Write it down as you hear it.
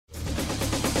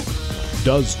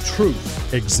Does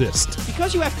truth exist?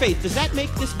 Because you have faith, does that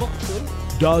make this book true?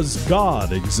 Does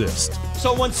God exist?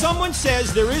 So when someone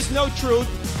says there is no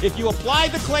truth, if you apply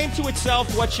the claim to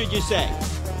itself, what should you say?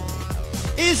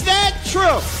 Is that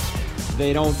true?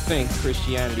 They don't think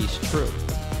Christianity's true.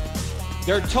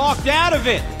 They're talked out of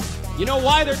it. You know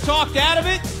why they're talked out of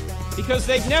it? Because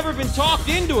they've never been talked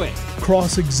into it.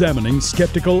 Cross-examining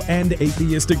skeptical and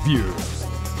atheistic views.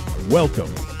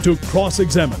 Welcome to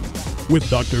Cross-Examine with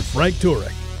Dr. Frank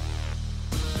Turek.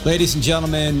 Ladies and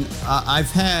gentlemen, I've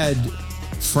had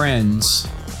friends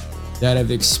that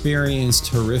have experienced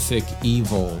horrific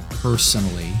evil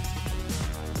personally.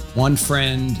 One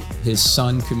friend, his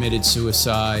son committed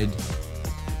suicide.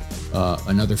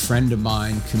 Another friend of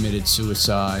mine committed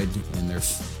suicide, and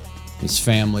his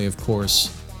family, of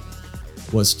course,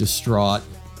 was distraught.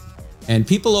 And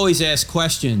people always ask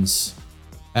questions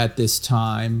at this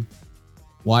time.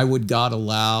 Why would God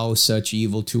allow such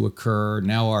evil to occur?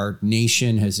 Now our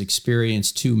nation has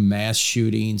experienced 2 mass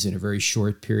shootings in a very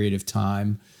short period of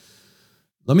time.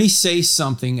 Let me say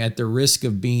something at the risk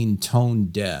of being tone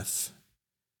deaf.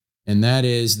 And that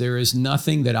is, there is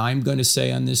nothing that I'm going to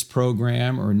say on this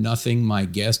program or nothing my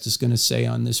guest is going to say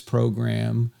on this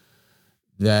program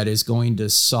that is going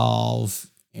to solve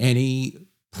any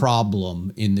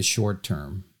problem in the short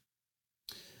term.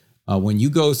 When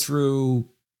you go through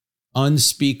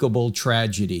unspeakable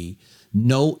tragedy,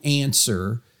 no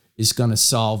answer is going to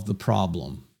solve the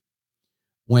problem.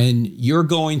 When you're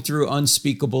going through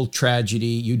unspeakable tragedy,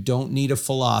 you don't need a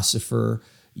philosopher,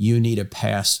 you need a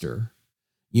pastor.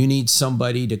 You need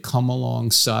somebody to come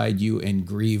alongside you and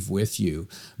grieve with you.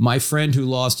 My friend who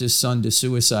lost his son to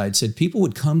suicide said people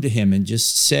would come to him and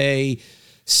just say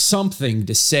something,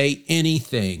 to say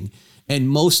anything. And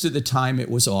most of the time it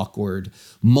was awkward.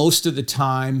 Most of the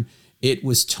time it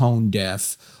was tone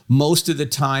deaf. Most of the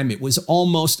time it was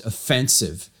almost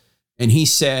offensive. And he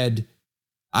said,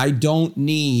 I don't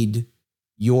need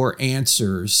your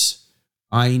answers.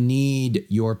 I need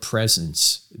your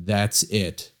presence. That's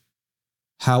it.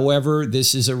 However,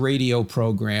 this is a radio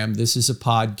program. This is a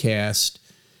podcast.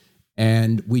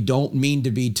 And we don't mean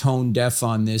to be tone deaf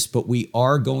on this, but we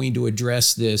are going to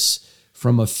address this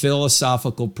from a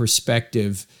philosophical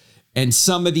perspective. And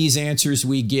some of these answers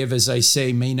we give, as I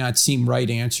say, may not seem right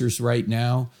answers right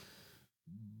now.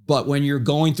 But when you're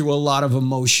going through a lot of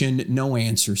emotion, no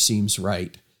answer seems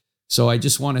right. So I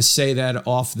just want to say that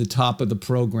off the top of the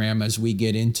program as we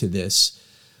get into this.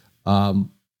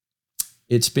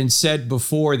 It's been said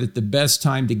before that the best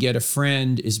time to get a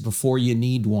friend is before you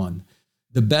need one.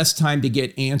 The best time to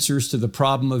get answers to the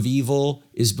problem of evil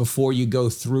is before you go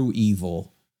through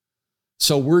evil.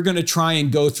 So we're going to try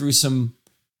and go through some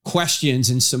questions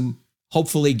and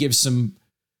hopefully give some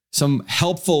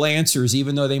helpful answers,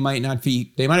 even though they might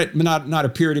not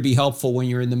appear to be helpful when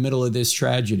you're in the middle of this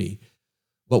tragedy.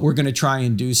 But we're going to try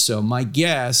and do so. My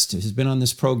guest has been on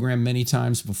this program many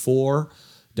times before,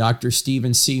 Dr.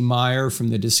 Stephen C. Meyer from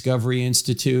the Discovery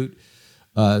Institute.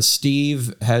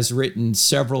 Steve has written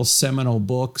several seminal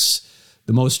books.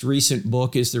 The most recent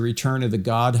book is The Return of the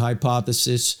God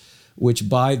Hypothesis, which,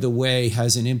 by the way,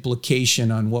 has an implication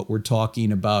on what we're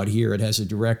talking about here. It has a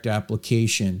direct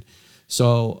application.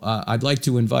 So I'd like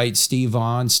to invite Steve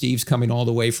on. Steve's coming all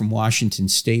the way from Washington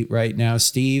State right now.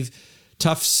 Steve,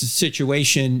 tough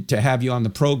situation to have you on the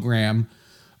program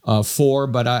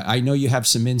but I know you have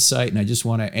some insight, and I just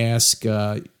want to ask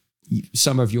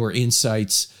some of your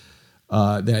insights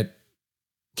that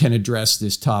can address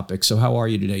this topic. So how are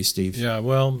you today, Steve? Yeah,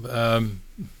 well,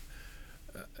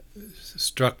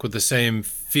 struck with the same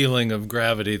feeling of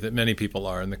gravity that many people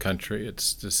are in the country.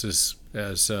 This is,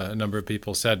 as a number of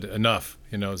people said, enough.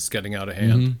 It's getting out of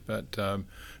hand. Mm-hmm. But it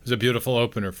was a beautiful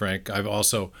opener, Frank. I've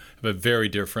also have a very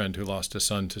dear friend who lost a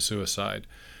son to suicide,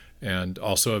 and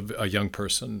also a young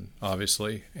person,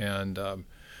 obviously. And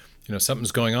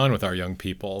something's going on with our young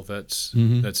people that's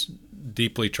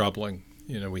deeply troubling.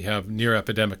 We have near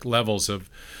epidemic levels of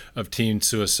teen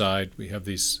suicide. We've had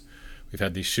these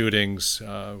shootings.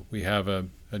 We have a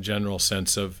general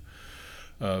sense of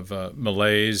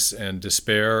malaise and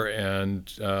despair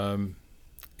and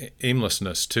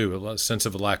aimlessness too, a sense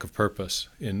of a lack of purpose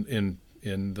in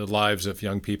the lives of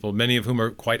young people, many of whom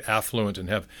are quite affluent and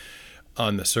have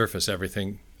on the surface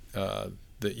everything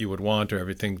that you would want or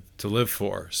everything to live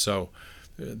for. So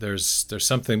there's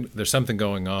something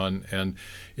going on, and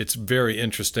it's very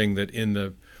interesting that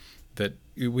that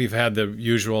we've had the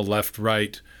usual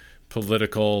left-right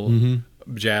political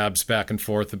jabs back and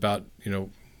forth about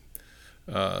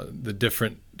the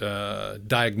different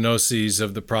diagnoses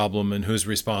of the problem and who's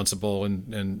responsible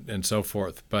and so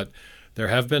forth. But there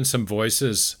have been some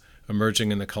voices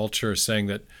emerging in the culture, saying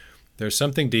that there's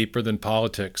something deeper than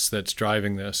politics that's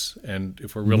driving this. And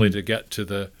if we're really to get to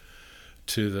the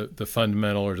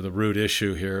fundamental or to the root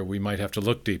issue here, we might have to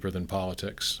look deeper than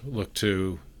politics, look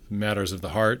to matters of the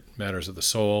heart, matters of the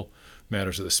soul,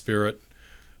 matters of the spirit.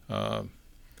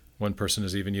 One person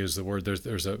has even used the word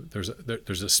there's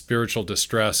a spiritual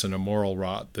distress and a moral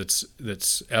rot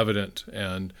that's evident,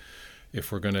 and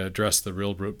if we're going to address the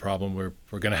real root problem, we're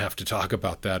going to have to talk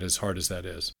about that, as hard as that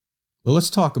is. Well, let's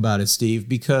talk about it, Steve,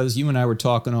 because you and I were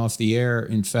talking off the air.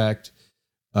 In fact,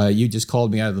 you just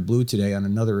called me out of the blue today on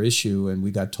another issue, and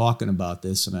we got talking about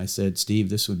this, and I said, Steve,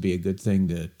 this would be a good thing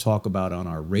to talk about on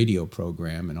our radio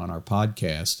program and on our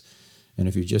podcast. And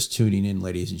if you're just tuning in,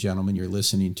 ladies and gentlemen, you're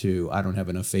listening to I Don't Have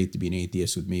Enough Faith to Be an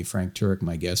Atheist with me, Frank Turek,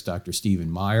 my guest, Dr.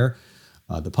 Stephen Meyer.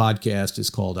 The podcast is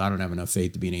called I Don't Have Enough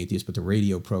Faith to Be an Atheist, but the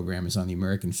radio program is on the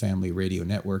American Family Radio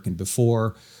Network. And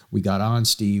before we got on,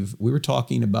 Steve, we were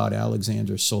talking about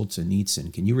Alexander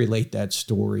Solzhenitsyn. Can you relate that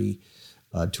story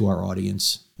to our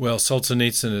audience? Well,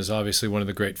 Solzhenitsyn is obviously one of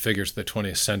the great figures of the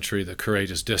 20th century, the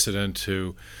courageous dissident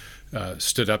who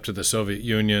stood up to the Soviet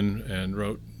Union and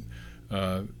wrote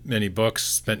many books,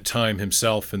 spent time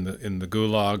himself in the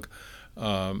Gulag.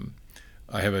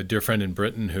 I have a dear friend in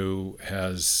Britain who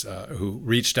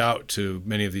reached out to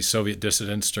many of these Soviet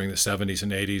dissidents during the 70s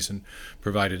and 80s and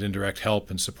provided indirect help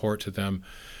and support to them.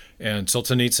 And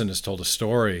Solzhenitsyn has told a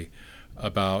story.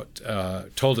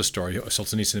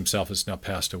 Solzhenitsyn himself has now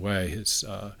passed away,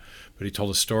 but he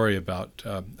told a story about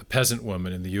a peasant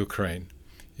woman in the Ukraine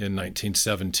in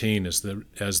 1917 as the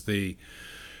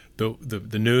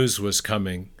news was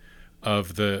coming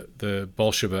of the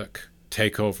Bolshevik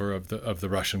takeover of the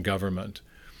Russian government,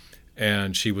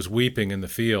 and she was weeping in the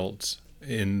fields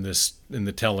in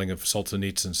the telling of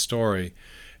Solzhenitsyn's story,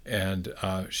 and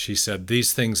she said,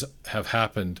 "These things have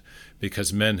happened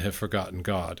because men have forgotten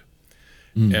God."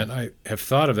 And I have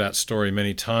thought of that story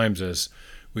many times as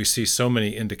we see so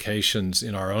many indications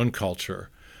in our own culture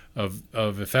of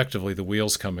effectively the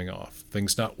wheels coming off,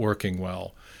 things not working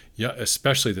well. Yeah,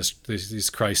 especially these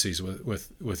crises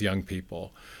with young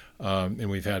people, and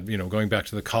we've had, going back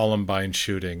to the Columbine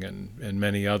shooting and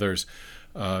many others.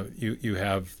 You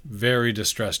have very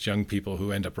distressed young people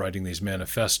who end up writing these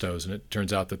manifestos, and it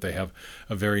turns out that they have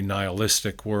a very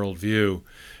nihilistic worldview,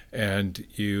 and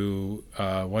you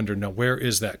wonder, now where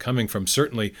is that coming from?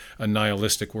 Certainly, a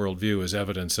nihilistic worldview is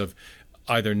evidence of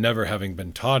either never having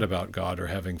been taught about God or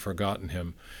having forgotten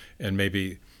Him, and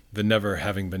maybe the never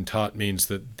having been taught means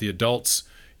that the adults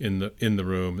in the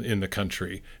room, in the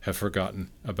country, have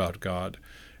forgotten about God.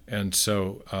 And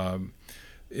so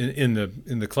in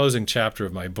the closing chapter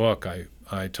of my book,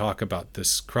 I talk about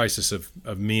this crisis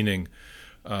of meaning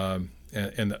and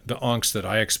the angst that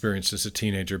I experienced as a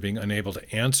teenager, being unable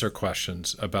to answer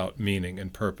questions about meaning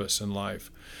and purpose in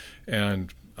life.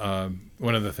 And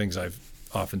one of the things I've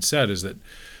often said is that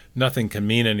nothing can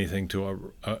mean anything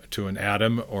to an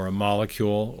atom or a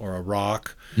molecule or a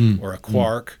rock or a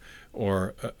quark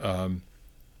or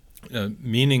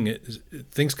meaning.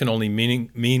 Things can only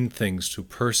mean things to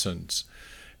persons.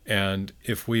 And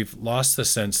if we've lost the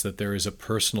sense that there is a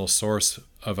personal source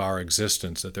of our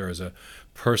existence, that there is a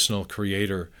personal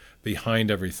creator behind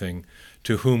everything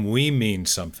to whom we mean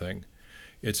something,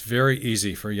 it's very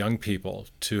easy for young people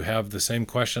to have the same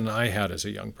question I had as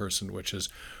a young person, which is,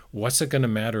 what's it going to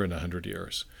matter in 100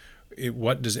 years?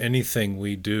 What does anything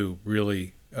we do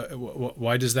really,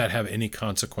 why does that have any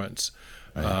consequence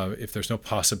if there's no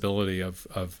possibility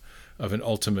of an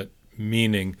ultimate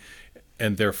meaning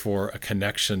and therefore a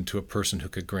connection to a person who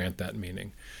could grant that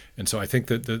meaning? And so I think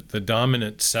that the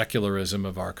dominant secularism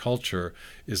of our culture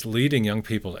is leading young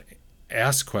people to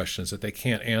ask questions that they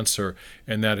can't answer,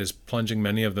 and that is plunging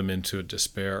many of them into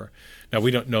despair. Now,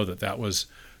 we don't know that was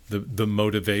the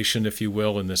motivation, if you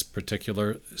will, in this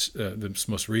particular, this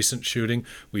most recent shooting.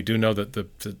 We do know that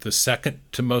the second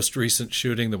to most recent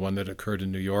shooting, the one that occurred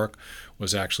in New York,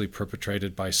 was actually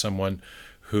perpetrated by someone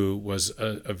who was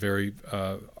a very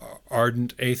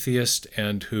ardent atheist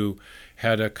and who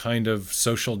had a kind of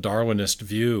social Darwinist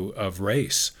view of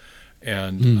race.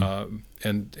 And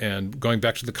going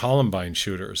back to the Columbine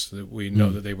shooters, we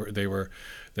know that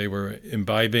they were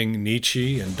imbibing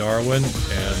Nietzsche and Darwin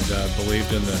and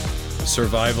believed in the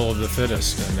survival of the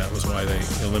fittest, and that was why they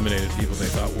eliminated people they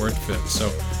thought weren't fit. So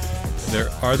there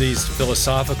are these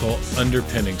philosophical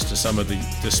underpinnings to some of the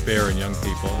despair in young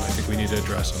people, and I think we need to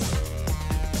address them.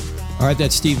 All right,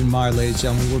 that's Stephen Meyer, ladies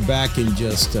and gentlemen. We're back in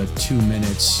just 2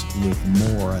 minutes with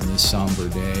more on this somber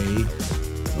day.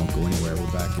 Don't go anywhere.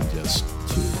 We're back in just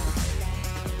 2.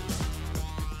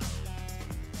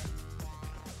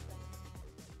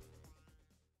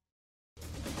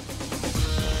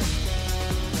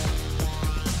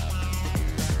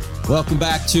 Welcome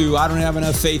back to I Don't Have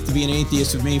Enough Faith to Be an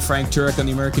Atheist with me, Frank Turek, on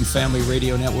the American Family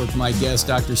Radio Network. My guest,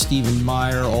 Dr. Stephen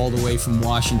Meyer, all the way from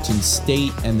Washington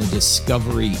State and the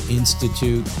Discovery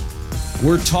Institute.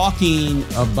 We're talking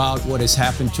about what has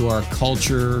happened to our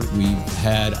culture. We've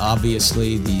had,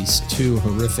 obviously, these two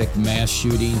horrific mass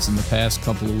shootings in the past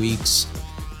couple of weeks.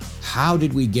 How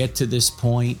did we get to this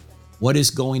point? What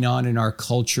is going on in our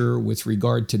culture with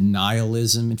regard to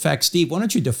nihilism? In fact, Steve, why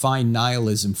don't you define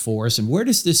nihilism for us, and where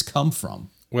does this come from?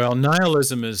 Well,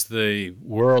 nihilism is the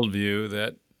worldview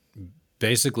that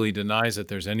basically denies that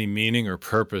there's any meaning or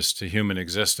purpose to human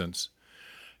existence.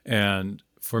 And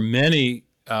for many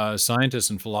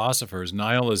scientists and philosophers,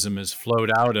 nihilism is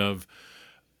flowed out of,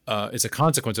 it's a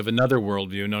consequence of another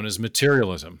worldview known as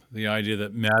materialism, the idea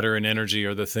that matter and energy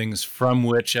are the things from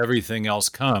which everything else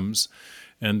comes,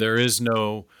 and there is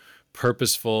no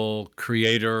purposeful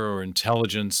creator or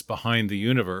intelligence behind the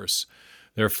universe.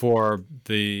 Therefore,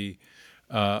 if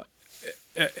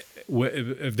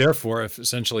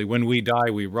essentially when we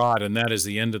die, we rot, and that is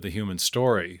the end of the human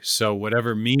story. So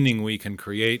whatever meaning we can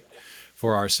create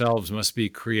for ourselves must be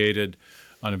created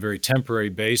on a very temporary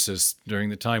basis during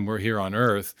the time we're here on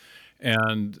Earth.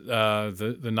 And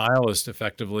the nihilist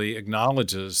effectively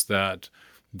acknowledges that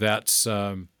that's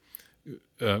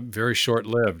very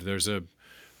short-lived. There's a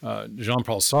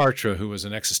Jean-Paul Sartre, who was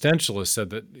an existentialist, said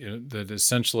that that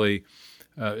essentially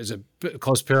is a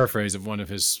close paraphrase of one of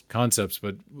his concepts,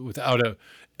 but without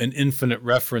an infinite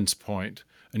reference point,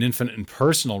 an infinite and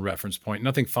personal reference point,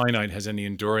 nothing finite has any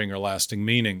enduring or lasting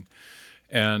meaning.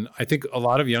 And I think a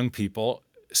lot of young people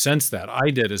sense that. I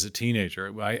did as a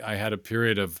teenager. I had a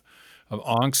period of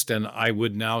angst, and I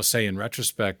would now say in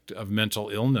retrospect of mental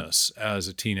illness as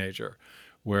a teenager,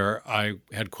 where I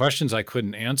had questions I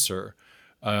couldn't answer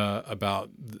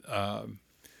about,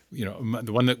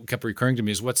 the one that kept recurring to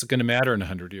me is, what's it going to matter in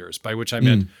 100 years? By which I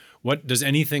meant, what does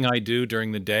anything I do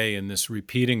during the day in this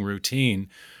repeating routine,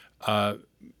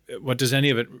 what does any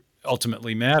of it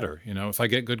ultimately matter? If I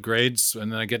get good grades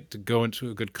and then I get to go into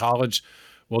a good college,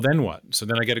 well, then what? So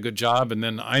then I get a good job, and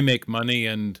then I make money,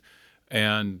 and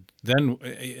then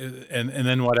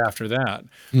what after that?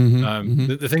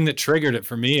 The thing that triggered it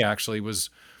for me actually was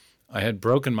I had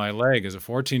broken my leg as a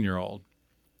 14-year-old,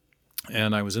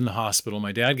 and I was in the hospital.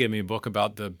 My dad gave me a book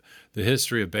about the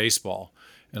history of baseball,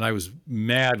 and I was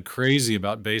mad crazy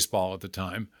about baseball at the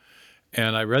time.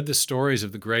 And I read the stories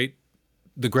of the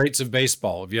greats of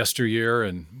baseball of yesteryear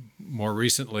and more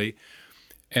recently,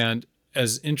 and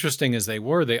as interesting as they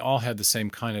were, they all had the same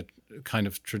kind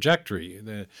of trajectory.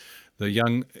 The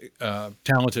young,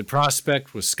 talented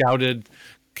prospect was scouted,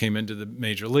 came into the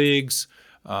major leagues,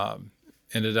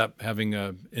 ended up having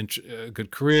a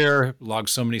good career, logged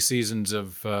so many seasons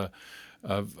of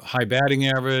high batting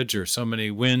average or so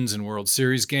many wins in World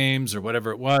Series games or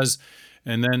whatever it was.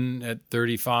 And then at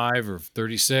 35 or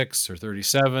 36 or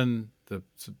 37, the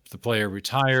player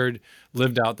retired,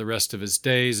 lived out the rest of his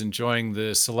days, enjoying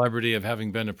the celebrity of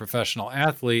having been a professional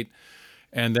athlete,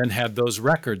 and then had those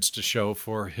records to show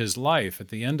for his life at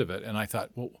the end of it. And I thought,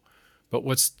 well, but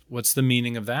what's the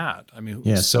meaning of that? I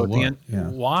mean, so at the end,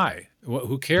 why?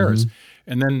 Who cares?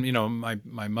 And then,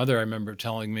 my mother, I remember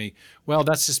telling me, well,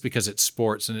 that's just because it's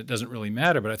sports and it doesn't really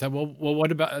matter. But I thought, well,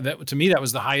 what about that? To me, that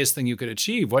was the highest thing you could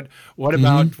achieve. What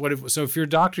about, so if you're a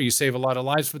doctor, you save a lot of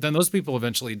lives, but then those people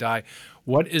eventually die.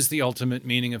 What is the ultimate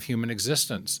meaning of human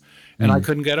existence? And I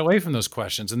couldn't get away from those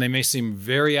questions. And they may seem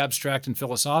very abstract and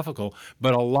philosophical,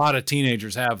 but a lot of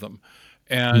teenagers have them.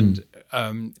 And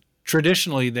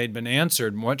traditionally, they'd been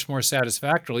answered much more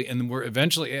satisfactorily, and were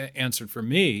eventually answered for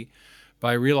me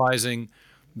by realizing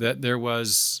that there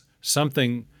was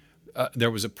something, there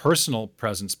was a personal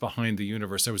presence behind the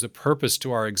universe. There was a purpose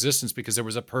to our existence because there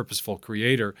was a purposeful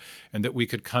creator, and that we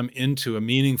could come into a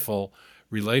meaningful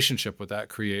relationship with that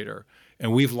creator.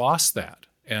 And we've lost that.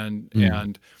 And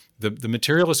the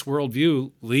materialist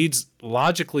worldview leads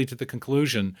logically to the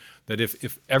conclusion that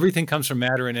if everything comes from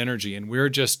matter and energy, and we're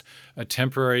just a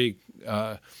temporary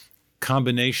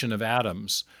combination of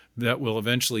atoms that will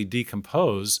eventually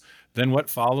decompose, then what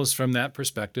follows from that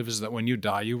perspective is that when you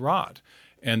die, you rot.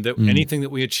 And that anything that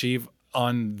we achieve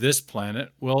on this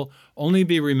planet will only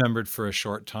be remembered for a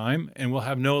short time and will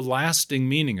have no lasting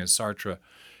meaning, as Sartre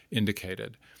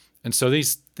indicated. And so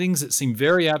these things that seem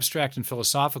very abstract and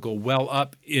philosophical well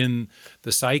up in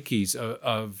the psyches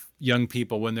of young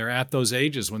people when they're at those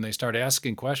ages, when they start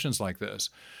asking questions like this.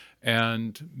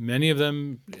 And many of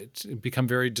them become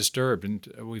very disturbed. And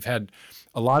we've had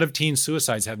a lot of teen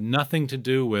suicides have nothing to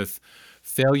do with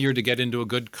failure to get into a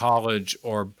good college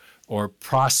or or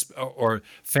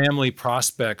family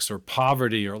prospects or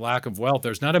poverty or lack of wealth.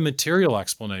 There's not a material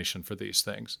explanation for these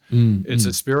things. It's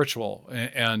a spiritual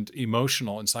and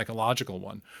emotional and psychological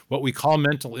one. What we call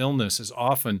mental illness is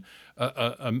often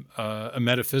a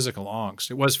metaphysical angst.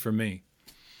 It was for me.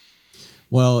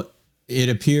 Well, it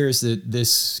appears that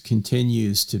this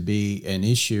continues to be an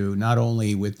issue, not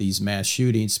only with these mass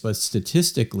shootings, but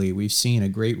statistically, we've seen a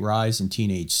great rise in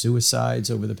teenage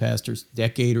suicides over the past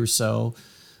decade or so.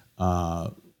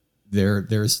 There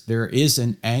is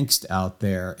an angst out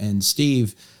there. And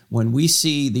Steve, when we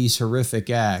see these horrific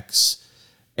acts,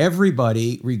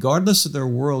 everybody, regardless of their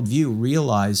worldview,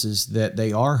 realizes that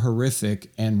they are horrific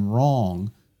and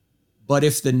wrong. But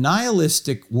if the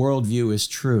nihilistic worldview is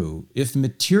true, if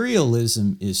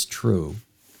materialism is true,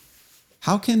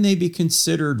 how can they be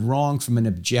considered wrong from an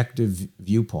objective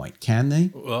viewpoint? Can they?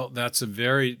 Well, that's a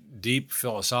very deep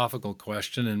philosophical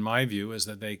question. And my view is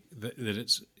that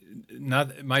it's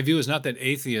not. My view is not that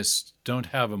atheists don't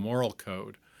have a moral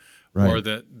code, right, or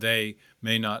that they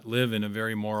may not live in a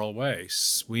very moral way.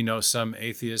 We know some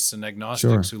atheists and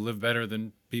agnostics who live better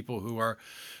than people who are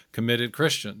committed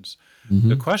Christians.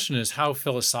 The question is, how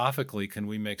philosophically can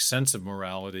we make sense of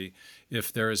morality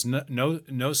if there is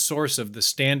no source of the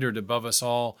standard above us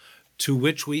all to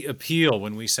which we appeal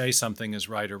when we say something is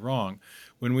right or wrong?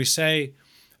 When we say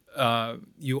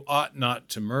you ought not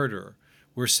to murder,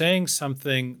 we're saying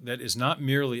something that is not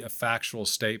merely a factual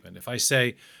statement. If I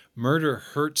say murder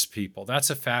hurts people, that's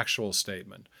a factual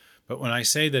statement. But when I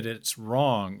say that it's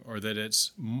wrong or that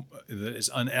it's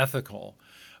unethical,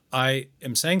 I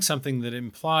am saying something that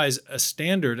implies a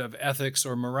standard of ethics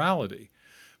or morality.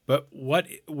 But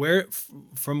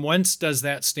from whence does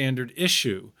that standard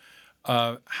issue?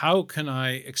 How can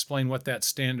I explain what that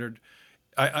standard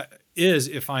is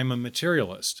if I'm a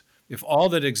materialist? If all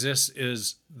that exists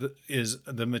is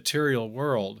the material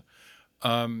world,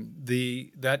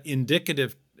 that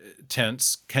indicative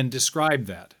tense can describe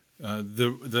that.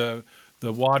 The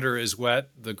water is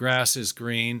wet, the grass is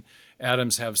green,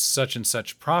 atoms have such and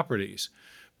such properties.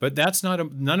 But that's none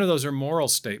of those are moral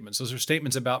statements. Those are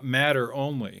statements about matter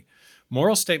only.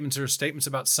 Moral statements are statements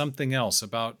about something else,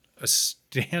 about a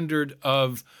standard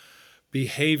of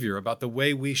behavior, about the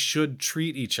way we should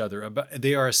treat each other.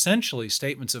 They are essentially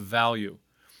statements of value.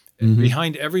 Mm-hmm.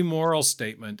 Behind every moral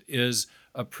statement is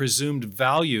a presumed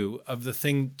value of the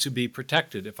thing to be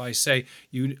protected. If I say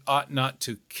you ought not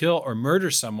to kill or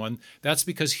murder someone, that's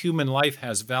because human life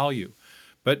has value.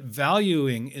 But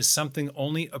valuing is something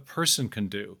only a person can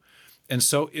do. And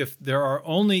so if there are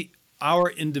only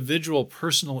our individual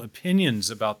personal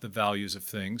opinions about the values of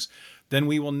things, then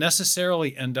we will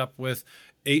necessarily end up with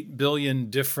 8 billion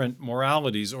different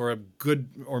moralities, or a good,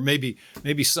 or maybe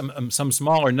some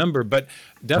smaller number, but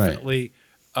definitely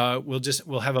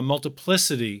we'll have a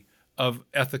multiplicity of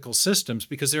ethical systems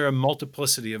because there are a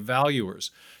multiplicity of valuers.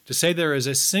 To say there is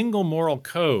a single moral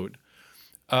code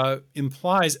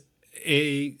implies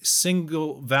a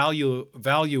single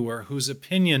valuer whose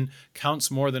opinion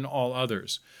counts more than all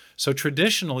others. So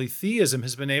traditionally, theism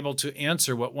has been able to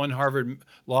answer what one Harvard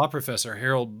law professor,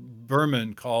 Harold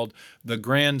Berman, called the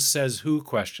grand says who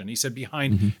question. He said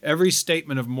behind every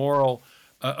statement of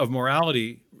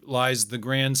morality lies the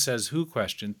grand says who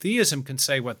question. Theism can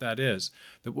say what that is,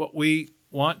 that what we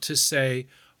want to say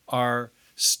are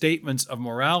statements of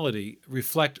morality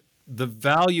reflect the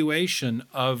valuation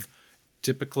of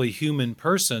typically human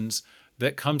persons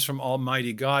that comes from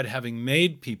Almighty God having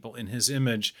made people in his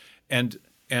image and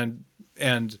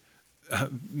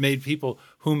made people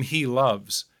whom he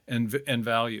loves and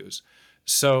values.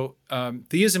 So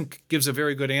theism gives a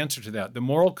very good answer to that. The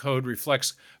moral code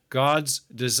reflects God's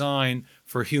design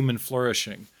for human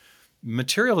flourishing.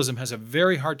 Materialism has a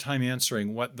very hard time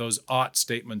answering what those ought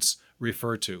statements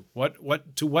refer to.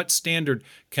 What standard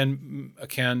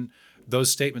can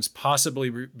those statements possibly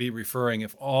be referring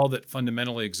if all that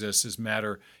fundamentally exists is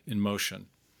matter in motion?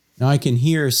 Now, I can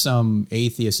hear some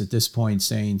atheists at this point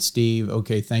saying, Steve,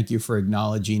 okay, thank you for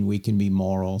acknowledging we can be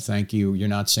moral. Thank you. You're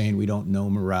not saying we don't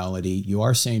know morality. You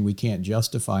are saying we can't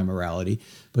justify morality.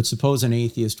 But suppose an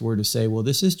atheist were to say, well,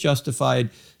 this is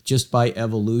justified just by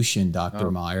evolution,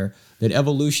 Dr. Meyer, that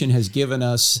evolution has given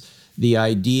us the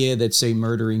idea that, say,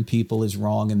 murdering people is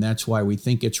wrong, and that's why we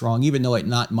think it's wrong, even though it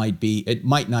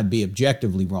might not be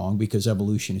objectively wrong because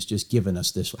evolution has just given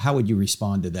us this. How would you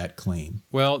respond to that claim?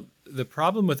 Well, the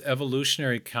problem with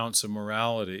evolutionary accounts of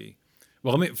morality,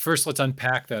 let's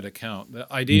unpack that account.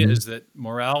 The idea is that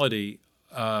morality,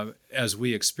 as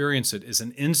we experience it, is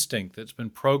an instinct that's been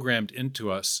programmed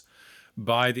into us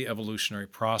by the evolutionary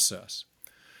process.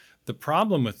 The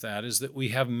problem with that is that we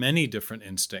have many different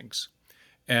instincts,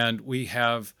 and we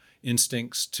have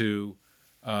instincts to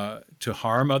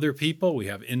harm other people. We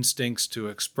have instincts to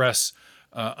express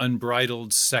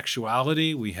unbridled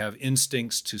sexuality. We have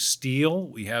instincts to steal.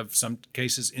 We have, some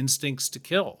cases, instincts to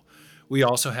kill. We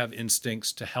also have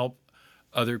instincts to help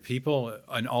other people,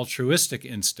 an altruistic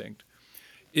instinct.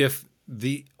 If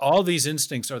all these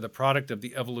instincts are the product of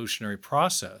the evolutionary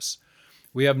process,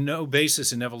 we have no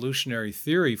basis in evolutionary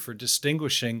theory for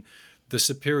distinguishing the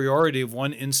superiority of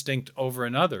one instinct over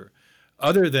another,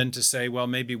 other than to say, well,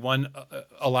 maybe one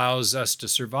allows us to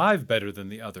survive better than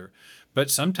the other. But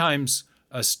sometimes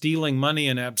stealing money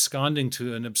and absconding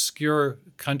to an obscure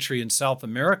country in South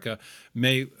America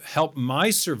may help my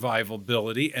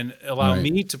survivability and allow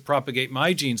me to propagate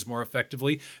my genes more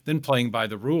effectively than playing by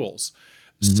the rules.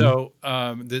 So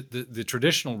the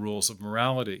traditional rules of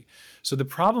morality. So the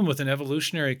problem with an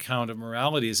evolutionary account of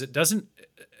morality is it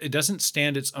doesn't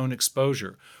stand its own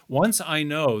exposure. Once I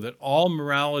know that all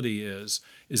morality is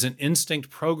an instinct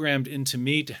programmed into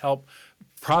me to help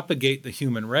propagate the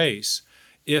human race,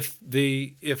 if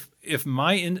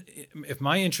my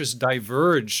interests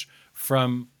diverge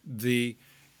from the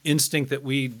instinct that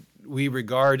we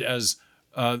regard as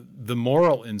the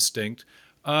moral instinct,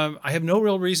 I have no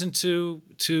real reason to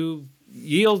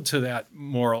yield to that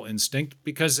moral instinct,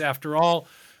 because after all,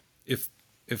 if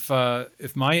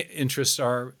my interests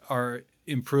are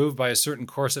improved by a certain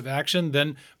course of action,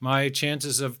 then my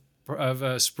chances of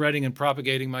spreading and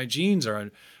propagating my genes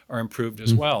are improved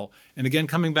as well. And again,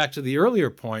 coming back to the earlier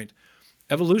point,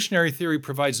 evolutionary theory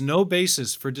provides no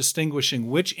basis for distinguishing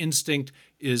which instinct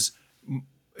is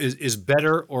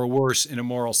better or worse in a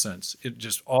moral sense. It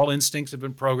just, all instincts have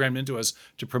been programmed into us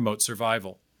to promote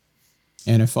survival.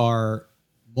 And if our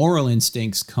moral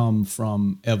instincts come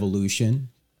from evolution,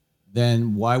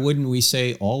 then why wouldn't we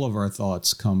say all of our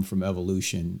thoughts come from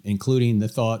evolution, including the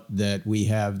thought that we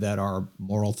have that our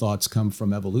moral thoughts come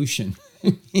from evolution?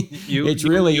 If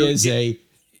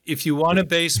you want to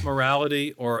base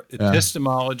morality or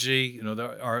epistemology,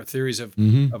 there are theories of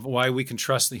why we can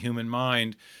trust the human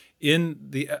mind.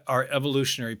 In our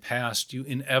evolutionary past, you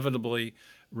inevitably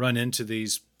run into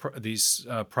these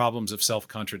problems of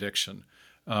self-contradiction,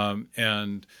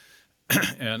 and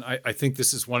I think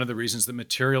this is one of the reasons that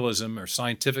materialism, or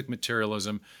scientific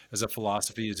materialism as a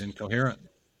philosophy, is incoherent.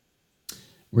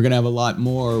 We're going to have a lot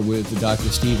more with Dr.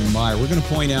 Stephen Meyer. We're going to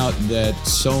point out that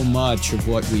so much of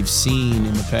what we've seen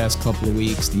in the past couple of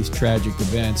weeks, these tragic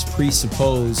events,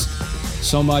 presuppose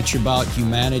so much about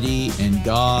humanity and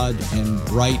God and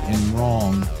right and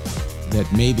wrong that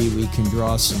maybe we can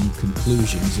draw some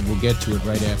conclusions, and we'll get to it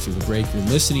right after the break. You're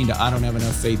listening to I Don't Have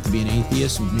Enough Faith to Be an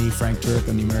Atheist with me, Frank Turek,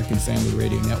 on the American Family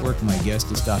Radio Network. My guest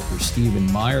is Dr.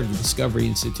 Stephen Meyer of the Discovery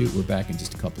Institute. We're back in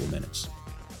just a couple of minutes.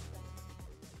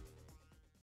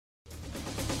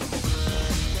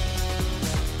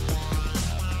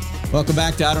 Welcome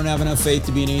back to I Don't Have Enough Faith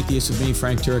to Be an Atheist with me,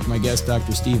 Frank Turek. My guest,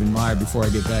 Dr. Stephen Meyer. Before I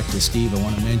get back to Steve, I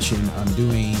want to mention I'm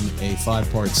doing a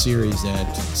 5-part series at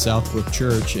Southbrook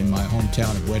Church in my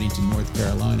hometown of Weddington, North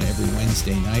Carolina, every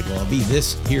Wednesday night. Well, I'll be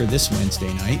this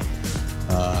Wednesday night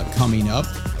coming up.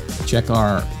 Check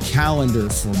our calendar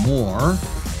for more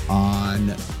on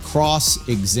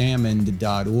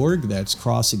crossexamined.org. That's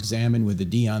crossexamined with a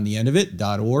D on the end of it,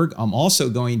 .org. I'm also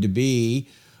going to be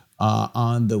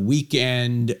on the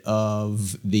weekend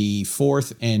of the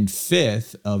 4th and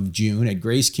 5th of June at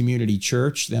Grace Community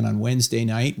Church. Then on Wednesday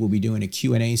night, we'll be doing a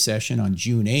Q&A session on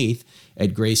June 8th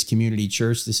at Grace Community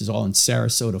Church. This is all in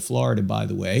Sarasota, Florida, by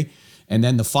the way. And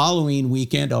then the following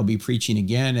weekend, I'll be preaching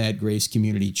again at Grace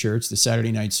Community Church, the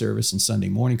Saturday night service and Sunday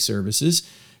morning services.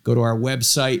 Go to our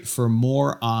website for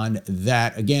more on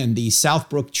that. Again, the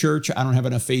Southbrook Church I Don't Have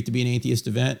Enough Faith to Be an Atheist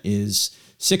event is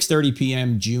 6:30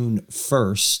 p.m. June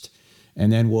 1st. And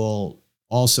then we'll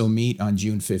also meet on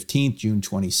June 15th, June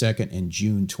 22nd, and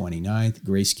June 29th.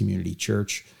 Grace Community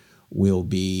Church will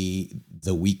be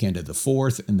the weekend of the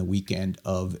 4th and the weekend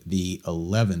of the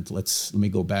 11th. Let me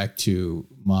go back to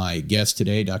my guest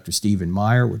today, Dr. Stephen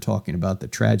Meyer. We're talking about the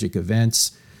tragic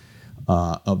events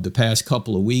of the past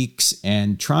couple of weeks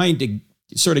and trying to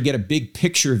sort of get a big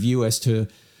picture view as to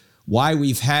why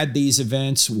we've had these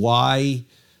events, why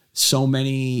so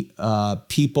many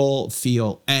people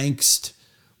feel angst,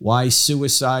 why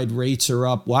suicide rates are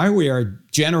up, why we are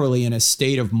generally in a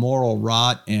state of moral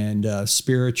rot and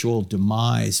spiritual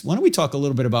demise. Why don't we talk a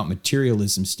little bit about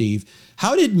materialism, Steve?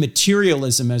 How did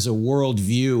materialism as a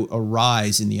worldview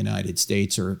arise in the United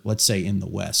States, or let's say in the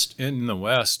West? In the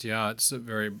West, yeah, it's a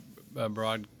very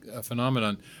broad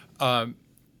phenomenon.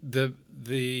 The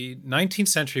 19th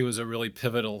century was a really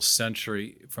pivotal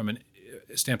century from a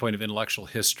standpoint of intellectual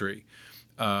history.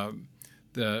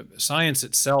 the science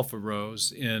itself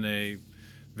arose in a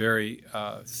very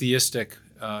theistic,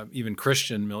 even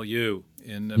Christian milieu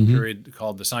in a period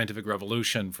called the Scientific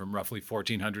Revolution from roughly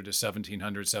 1400 to 1700,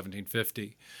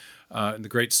 1750. And the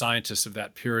great scientists of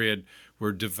that period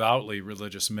were devoutly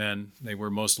religious men. They were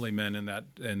mostly men in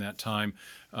that time.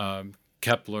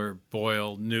 Kepler,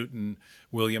 Boyle, Newton,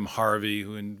 William Harvey,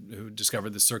 who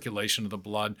discovered the circulation of the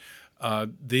blood.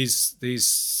 These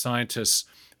scientists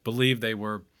believed they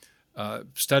were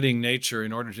studying nature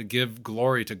in order to give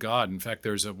glory to God. In fact,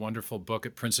 there's a wonderful book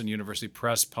at Princeton University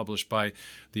Press published by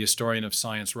the historian of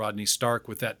science Rodney Stark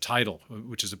with that title,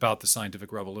 which is about the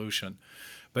scientific revolution.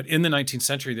 But in the 19th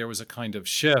century, there was a kind of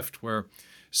shift where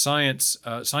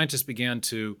scientists began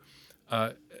to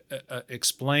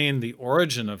explain the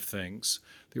origin of things,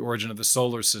 the origin of the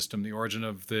solar system, the origin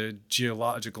of the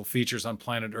geological features on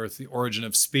planet Earth, the origin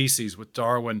of species with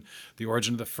Darwin, the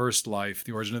origin of the first life,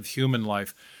 the origin of human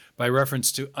life, by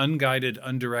reference to unguided,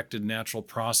 undirected natural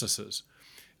processes.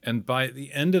 And by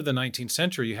the end of the 19th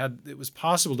century, it was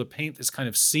possible to paint this kind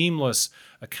of seamless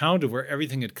account of where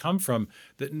everything had come from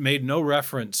that made no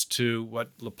reference to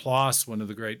what Laplace, one of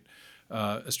the great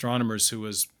astronomers who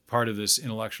was part of this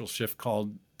intellectual shift,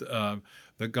 called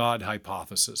the God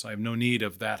hypothesis. I have no need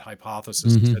of that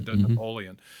hypothesis, said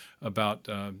Napoleon, about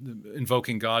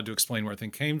invoking God to explain where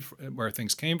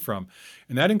things came from.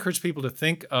 And that encouraged people to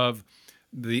think of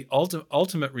the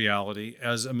ultimate reality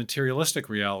as a materialistic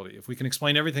reality. If we can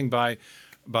explain everything by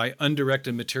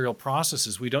undirected material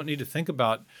processes, we don't need to think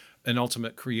about an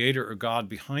ultimate creator or God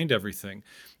behind everything.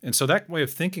 And so that way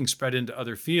of thinking spread into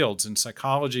other fields. In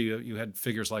psychology, you had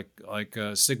figures like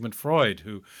Sigmund Freud,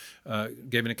 who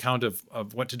gave an account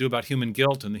of what to do about human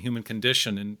guilt and the human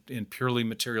condition in purely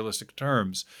materialistic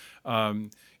terms.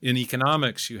 In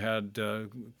economics, you had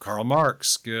Karl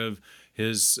Marx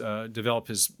develop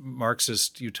his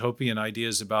Marxist utopian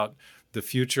ideas about the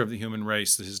future of the human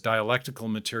race, his dialectical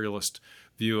materialist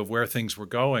view of where things were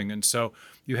going. And so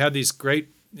you had these great,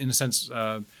 in a sense,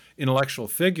 intellectual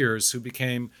figures who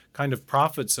became kind of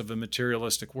prophets of a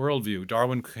materialistic worldview.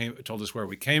 Darwin told us where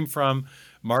we came from.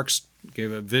 Marx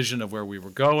gave a vision of where we were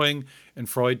going. And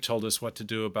Freud told us what to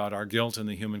do about our guilt and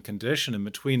the human condition. And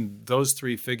between those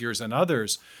three figures and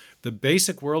others, the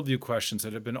basic worldview questions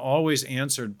that have been always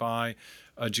answered by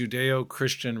a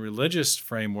Judeo-Christian religious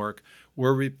framework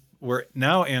were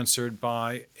now answered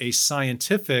by a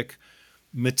scientific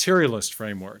materialist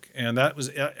framework. And that was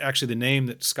actually the name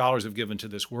that scholars have given to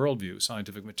this worldview,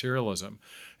 scientific materialism.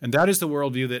 And that is the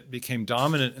worldview that became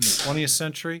dominant in the 20th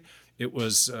century.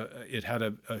 It had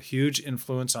a huge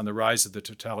influence on the rise of the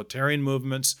totalitarian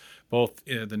movements, both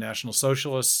the National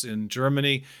Socialists in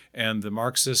Germany and the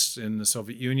Marxists in the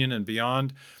Soviet Union and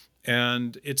beyond.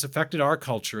 And it's affected our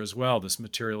culture as well, this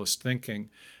materialist thinking.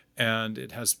 And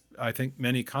it has, I think,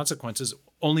 many consequences,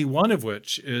 only one of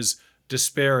which is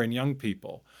despair in young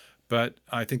people. But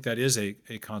I think that is a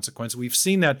consequence. We've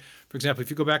seen that, for example,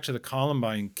 if you go back to the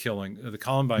Columbine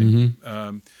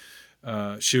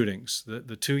shootings,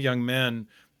 the two young men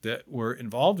that were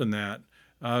involved in that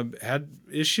had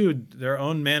issued their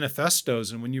own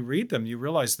manifestos, and when you read them, you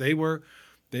realize they were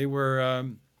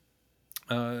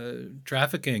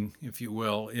trafficking, if you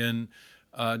will, in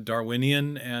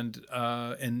Darwinian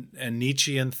and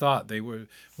Nietzschean thought. They were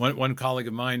one colleague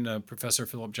of mine, Professor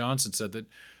Philip Johnson, said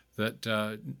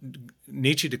that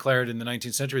Nietzsche declared in the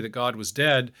 19th century that God was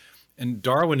dead, and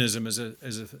Darwinism as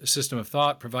a system of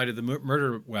thought provided the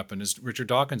murder weapon. As Richard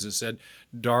Dawkins has said,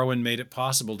 Darwin made it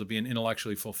possible to be an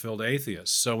intellectually fulfilled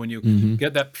atheist. So when you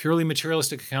get that purely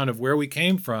materialistic account of where we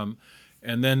came from,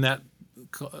 and then that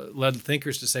led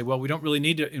thinkers to say, well, we don't really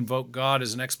need to invoke God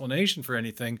as an explanation for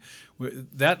anything,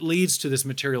 that leads to this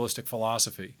materialistic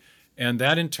philosophy. And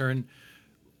that in turn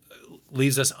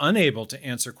leaves us unable to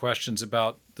answer questions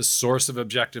about the source of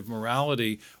objective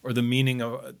morality or the meaning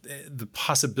of the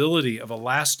possibility of a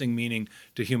lasting meaning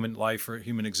to human life or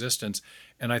human existence.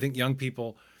 And I think young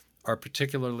people are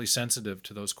particularly sensitive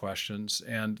to those questions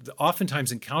and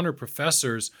oftentimes encounter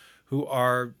professors who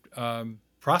are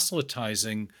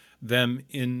proselytizing them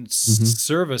in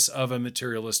service of a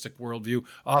materialistic worldview,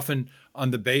 often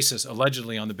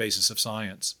allegedly on the basis of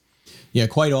science. Yeah,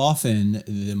 quite often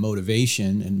the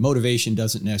motivation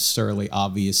doesn't necessarily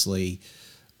obviously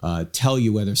tell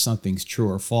you whether something's true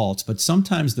or false, but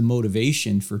sometimes the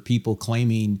motivation for people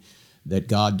claiming that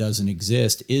God doesn't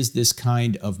exist is this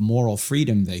kind of moral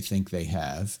freedom they think they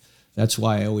have. That's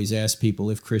why I always ask people,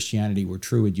 if Christianity were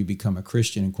true, would you become a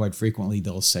Christian? And quite frequently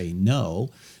they'll say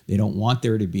no. They don't want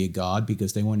there to be a God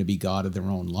because they want to be God of their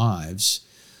own lives.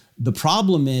 The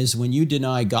problem is when you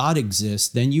deny God exists,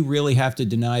 then you really have to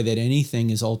deny that anything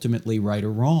is ultimately right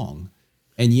or wrong.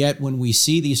 And yet when we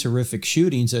see these horrific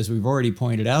shootings, as we've already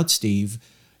pointed out, Steve,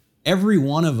 every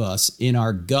one of us in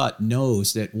our gut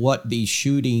knows that what these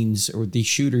shootings or these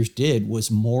shooters did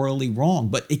was morally wrong.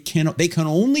 But they can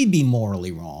only be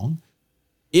morally wrong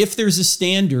if there's a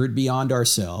standard beyond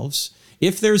ourselves,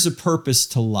 if there's a purpose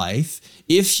to life,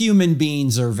 if human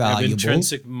beings are valuable. Have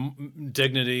intrinsic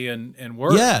dignity and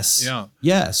worth. Yes. Yeah.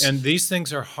 Yes. And these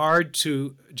things are hard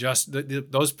to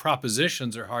those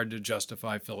propositions are hard to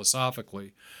justify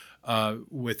philosophically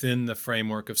within the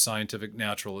framework of scientific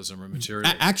naturalism or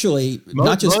materialism. Actually,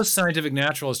 most scientific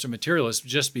naturalists or materialists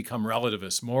just become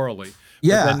relativists morally.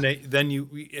 Yeah. But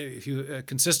a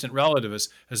consistent relativist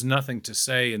has nothing to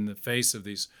say in the face of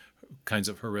these kinds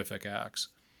of horrific acts.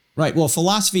 Right. Well,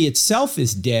 philosophy itself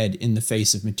is dead in the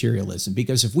face of materialism,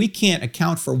 because if we can't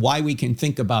account for why we can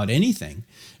think about anything,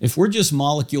 if we're just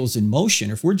molecules in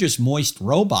motion, if we're just moist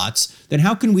robots, then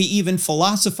how can we even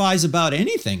philosophize about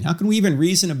anything? How can we even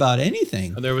reason about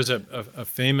anything? There was a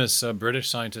famous British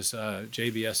scientist,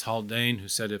 J.B.S. Haldane, who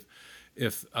said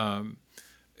if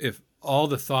all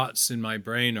the thoughts in my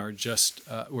brain are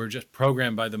were just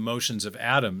programmed by the motions of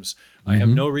atoms, I have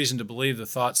no reason to believe the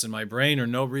thoughts in my brain, or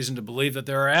no reason to believe that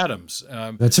there are atoms.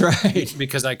 That's right.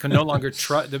 Because I can no longer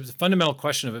trust the fundamental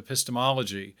question of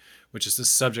epistemology, which is the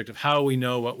subject of how we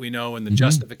know what we know and the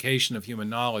justification of human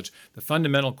knowledge. The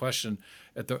fundamental question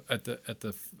at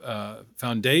the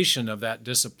foundation of that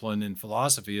discipline in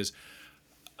philosophy is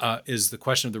the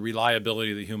question of the reliability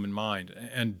of the human mind.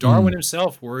 And Darwin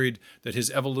himself worried that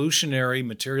his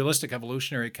materialistic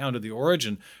evolutionary account of the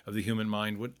origin of the human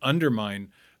mind would undermine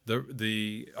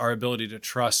our ability to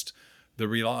trust the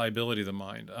reliability of the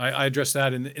mind. I address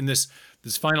that in this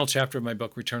final chapter of my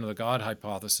book, Return of the God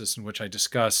Hypothesis, in which I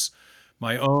discuss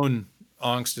my own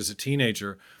angst as a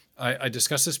teenager. I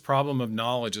discuss this problem of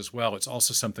knowledge as well. It's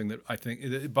also something that I think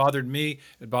it bothered me.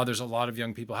 It bothers a lot of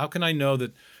young people. How can I know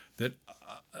that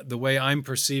the way I'm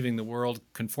perceiving the world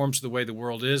conforms to the way the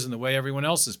world is and the way everyone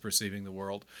else is perceiving the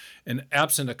world? And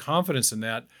absent a confidence in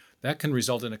that can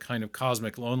result in a kind of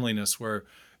cosmic loneliness where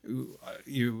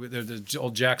the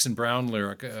old Jackson Browne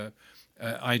lyric,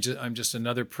 I'm just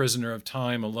another prisoner of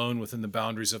time, alone within the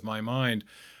boundaries of my mind.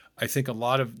 I think a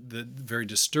lot of the very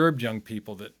disturbed young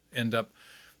people that end up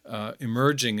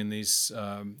emerging in these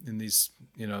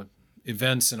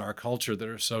events in our culture that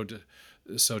are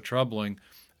so troubling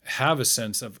have a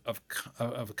sense of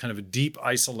kind of a deep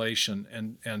isolation,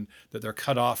 and that they're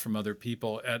cut off from other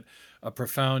people at a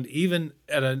profound, even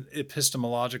at an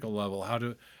epistemological level.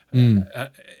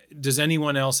 Does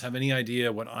anyone else have any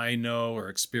idea what I know or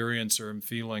experience or am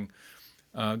feeling?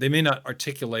 They may not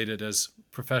articulate it as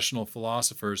professional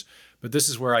philosophers, but this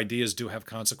is where ideas do have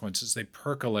consequences. They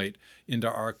percolate into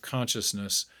our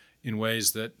consciousness in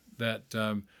ways that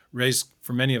raise,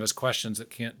 for many of us, questions that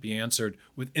can't be answered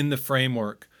within the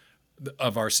framework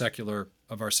of our secular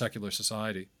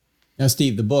society. Now,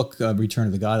 Steve, the book Return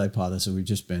of the God Hypothesis, we've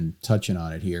just been touching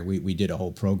on it here. We did a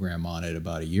whole program on it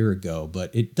about a year ago,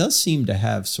 but it does seem to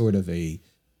have sort of a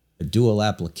dual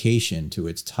application to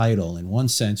its title. In one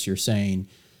sense, you're saying,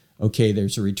 okay,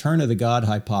 there's a return of the God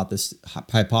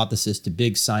hypothesis to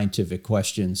big scientific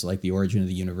questions like the origin of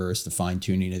the universe, the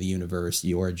fine-tuning of the universe,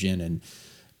 the origin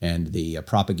and the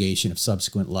propagation of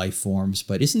subsequent life forms.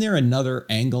 But isn't there another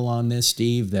angle on this,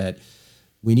 Steve, that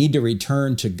we need to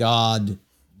return to God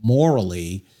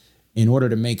morally in order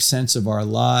to make sense of our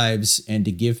lives and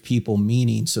to give people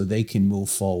meaning so they can move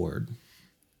forward?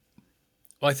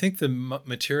 Well, I think the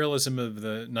materialism of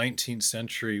the 19th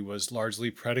century was largely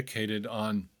predicated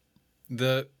on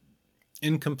the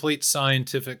incomplete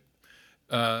scientific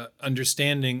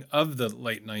understanding of the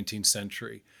late 19th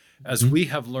century. As we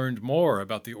have learned more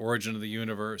about the origin of the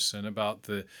universe and about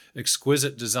the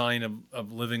exquisite design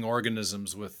of living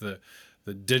organisms with the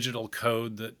digital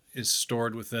code that is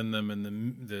stored within them, and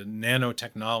the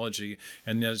nanotechnology,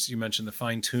 and as you mentioned, the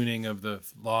fine-tuning of the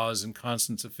laws and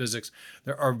constants of physics,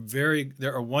 there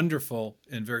are wonderful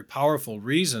and very powerful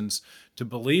reasons to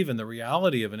believe in the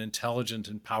reality of an intelligent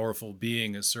and powerful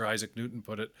being, as Sir Isaac Newton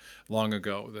put it long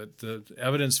ago, that the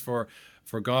evidence for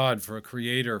God, for a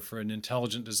creator, for an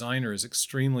intelligent designer is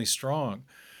extremely strong.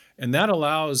 And that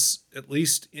allows, at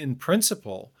least in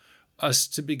principle, us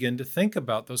to begin to think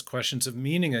about those questions of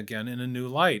meaning again in a new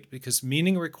light, because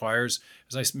meaning requires,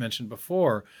 as I mentioned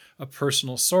before, a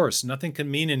personal source. Nothing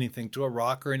can mean anything to a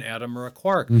rock or an atom or a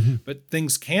quark, but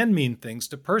things can mean things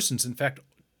to persons. In fact,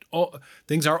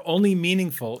 things are only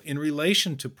meaningful in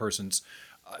relation to persons.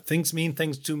 Things mean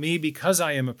things to me because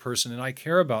I am a person and I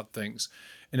care about things.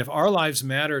 And if our lives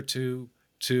matter to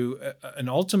an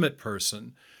ultimate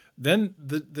person, then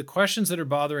the questions that are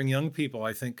bothering young people,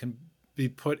 I think, can be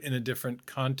put in a different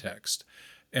context.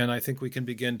 And I think we can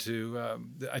begin to,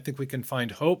 I think we can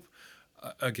find hope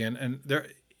again. And there,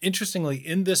 interestingly,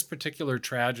 in this particular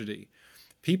tragedy,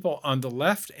 people on the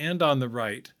left and on the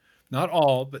right, not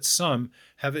all, but some,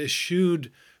 have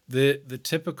eschewed the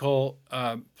typical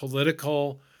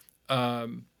political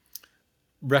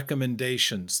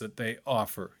recommendations that they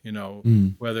offer,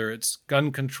 whether it's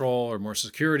gun control or more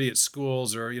security at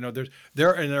schools, or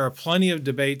there are plenty of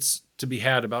debates to be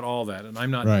had about all that, and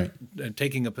I'm not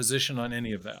taking a position on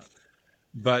any of that.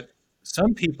 But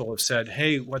some people have said,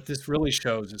 hey, what this really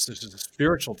shows is this is a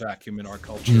spiritual vacuum in our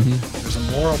culture. There's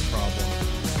a moral problem,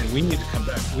 and we need to come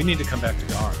back. We need to come back to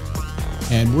God.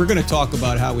 And we're going to talk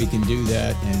about how we can do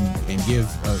that and give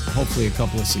hopefully a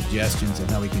couple of suggestions on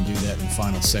how we can do that in the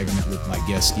final segment with my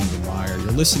guest, Stephen Meyer.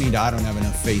 You're listening to I Don't Have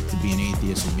Enough Faith to Be an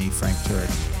Atheist with me, Frank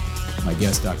Turek. My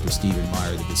guest, Dr. Stephen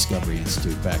Meyer, the Discovery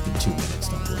Institute. Back in 2 minutes.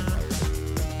 Don't go anywhere.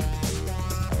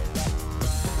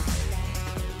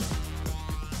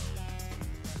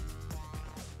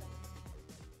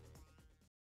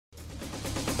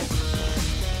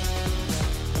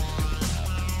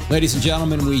 Ladies and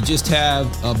gentlemen, we just have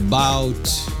about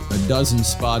a dozen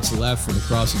spots left for the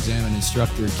Cross-Examine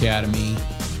Instructor Academy.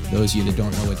 Those of you that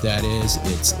don't know what that is,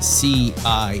 it's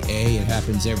CIA. It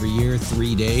happens every year,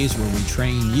 3 days, where we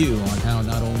train you on how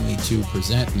not only to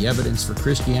present the evidence for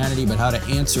Christianity, but how to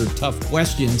answer tough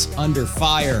questions under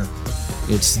fire.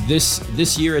 It's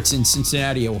this year, it's in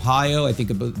Cincinnati, Ohio. I think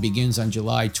it begins on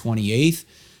July 28th.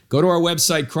 Go to our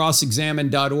website,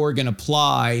 crossexamine.org, and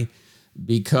apply.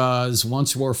 Because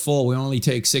once we're full, we only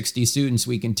take 60 students.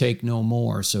 We can take no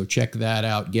more. So check that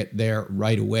out. Get there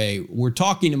right away. We're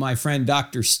talking to my friend,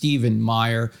 Dr. Stephen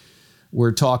Meyer.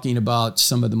 We're talking about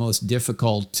some of the most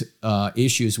difficult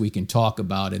issues we can talk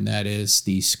about, and that is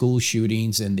the school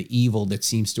shootings and the evil that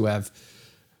seems to have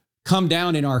come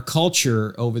down in our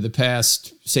culture over the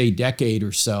past, say, decade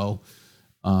or so.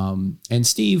 And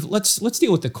Steve, let's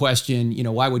deal with the question,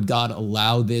 why would God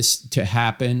allow this to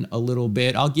happen a little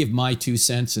bit? I'll give my 2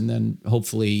 cents, and then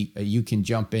hopefully you can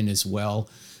jump in as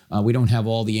well. We don't have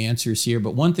all the answers here,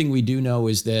 but one thing we do know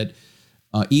is that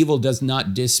evil does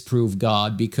not disprove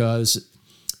God, because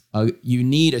you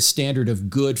need a standard of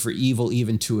good for evil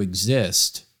even to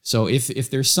exist. So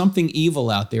if there's something evil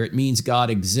out there, it means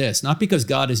God exists, not because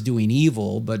God is doing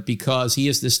evil, but because he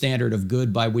is the standard of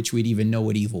good by which we'd even know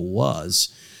what evil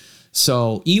was.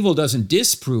 So evil doesn't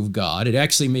disprove God. It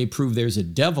actually may prove there's a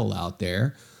devil out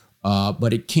there,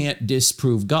 but it can't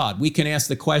disprove God. We can ask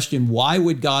the question, why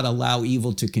would God allow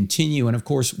evil to continue? And of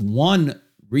course, one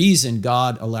reason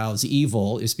God allows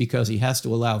evil is because he has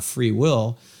to allow free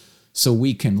will so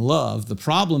we can love. The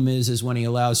problem is when he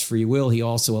allows free will, he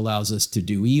also allows us to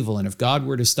do evil. And if God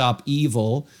were to stop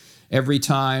evil every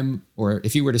time, or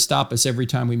if he were to stop us every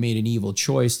time we made an evil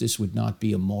choice, this would not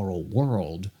be a moral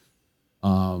world.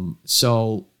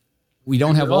 So we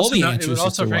don't have all the answers. It would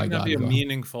also, as to why not God be a will.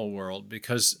 meaningful world,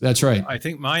 because that's right. I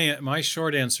think my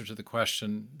short answer to the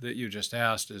question that you just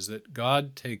asked is that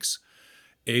God takes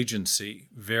agency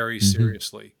very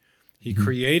seriously. He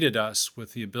created us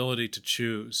with the ability to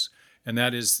choose. And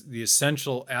that is the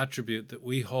essential attribute that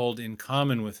we hold in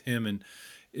common with him, and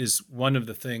is one of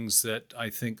the things that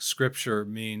I think Scripture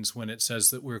means when it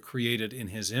says that we're created in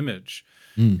his image.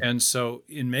 And so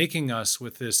in making us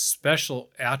with this special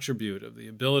attribute of the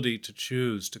ability to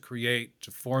choose, to create,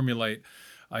 to formulate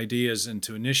ideas, and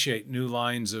to initiate new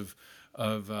lines of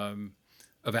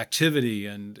activity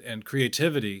and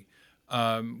creativity,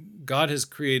 God has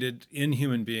created in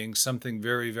human beings something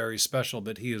very, very special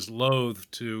that he is loath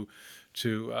to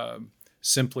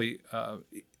simply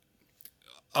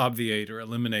obviate or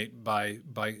eliminate by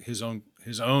his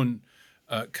own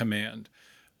command.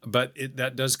 But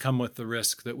that does come with the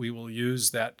risk that we will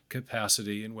use that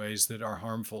capacity in ways that are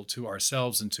harmful to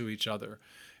ourselves and to each other.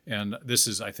 And this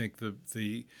is, I think,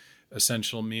 the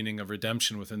essential meaning of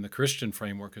redemption within the Christian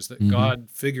framework, is that God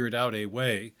figured out a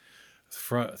way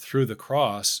through the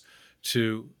cross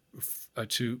to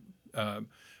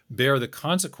bear the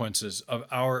consequences of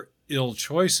our ill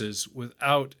choices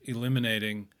without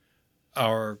eliminating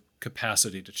our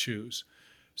capacity to choose.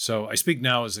 So I speak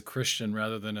now as a Christian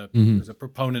rather than as a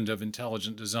proponent of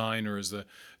intelligent design, or as the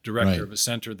director of a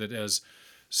center that has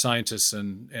scientists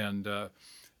and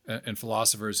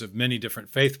philosophers of many different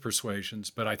faith persuasions.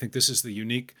 But I think this is the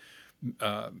unique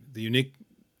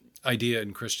idea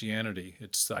in Christianity.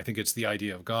 I think it's the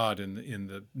idea of God in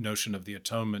the notion of the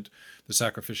atonement, the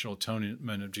sacrificial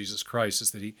atonement of Jesus Christ,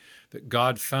 is that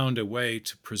God found a way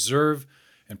to preserve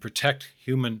and protect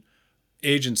human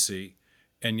agency,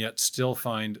 and yet still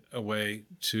find a way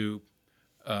to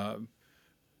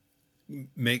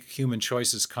make human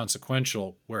choices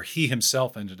consequential, where he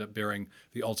himself ended up bearing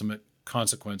the ultimate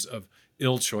consequence of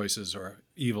ill choices or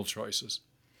evil choices.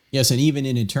 Yes, and even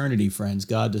in eternity, friends,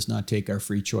 God does not take our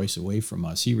free choice away from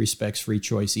us. He respects free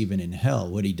choice even in hell.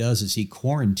 What he does is he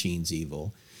quarantines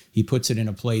evil. He puts it in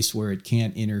a place where it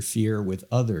can't interfere with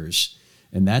others.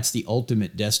 And that's the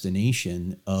ultimate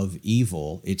destination of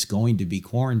evil. It's going to be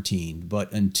quarantined. But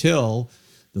until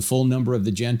the full number of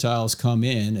the Gentiles come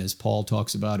in, as Paul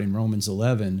talks about in Romans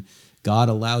 11, God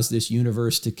allows this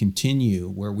universe to continue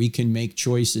where we can make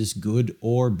choices, good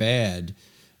or bad.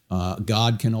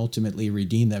 God can ultimately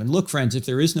redeem them. And look, friends, if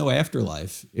there is no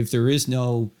afterlife, if there is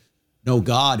no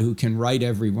God who can right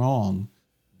every wrong,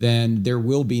 then there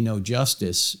will be no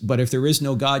justice. But if there is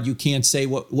no God, you can't say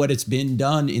what it's been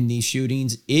done in these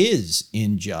shootings is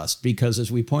unjust, because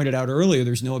as we pointed out earlier,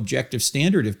 there's no objective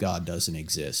standard if God doesn't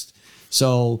exist.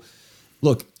 So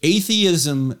look,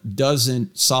 atheism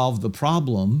doesn't solve the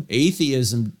problem.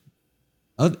 Atheism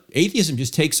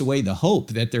just takes away the hope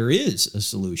that there is a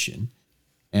solution.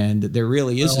 And there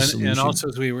really is a solution. And also,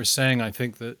 as we were saying, I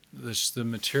think that the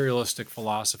materialistic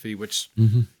philosophy, which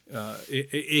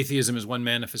atheism is one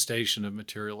manifestation of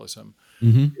materialism,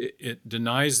 it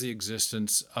denies the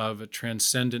existence of a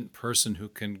transcendent person who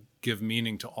can give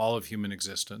meaning to all of human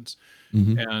existence.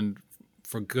 And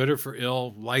for good or for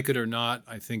ill, like it or not,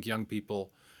 I think young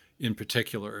people in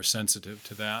particular are sensitive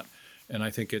to that. And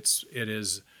I think it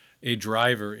is a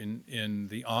driver in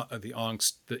the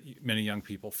angst that many young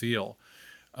people feel.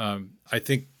 I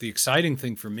think the exciting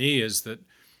thing for me is that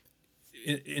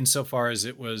insofar as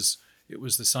it was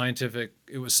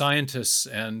scientists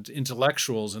and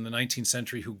intellectuals in the 19th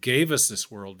century who gave us this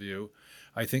worldview.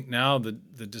 I think now the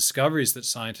discoveries that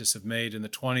scientists have made in the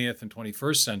 20th and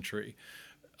 21st century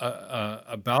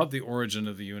about the origin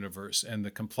of the universe and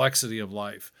the complexity of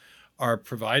life are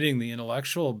providing the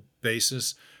intellectual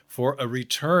basis for a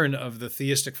return of the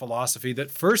theistic philosophy that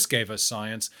first gave us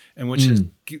science and which has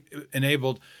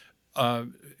enabled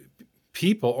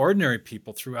ordinary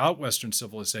people throughout Western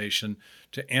civilization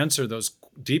to answer those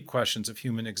deep questions of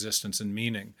human existence and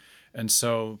meaning. And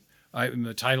so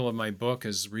the title of my book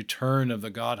is Return of the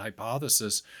God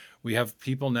Hypothesis. We have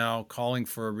people now calling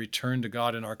for a return to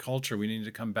God in our culture. We need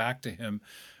to come back to him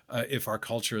if our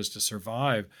culture is to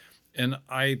survive. And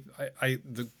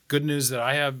the good news that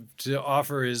I have to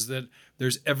offer is that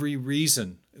there's every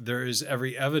reason, there is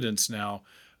every evidence now,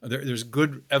 there's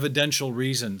good evidential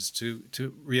reasons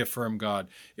to reaffirm God.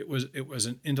 It was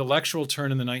an intellectual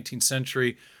turn in the 19th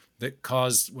century that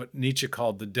caused what Nietzsche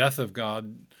called the death of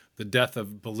God, the death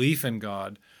of belief in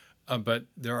God. But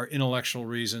there are intellectual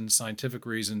reasons, scientific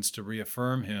reasons to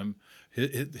reaffirm him,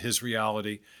 his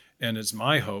reality. And it's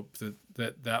my hope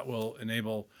that will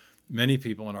enable many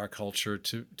people in our culture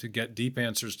to get deep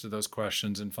answers to those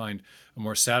questions and find a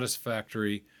more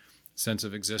satisfactory sense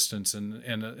of existence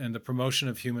and the promotion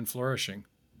of human flourishing.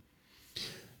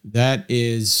 That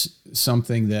is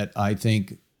something that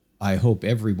I hope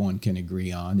everyone can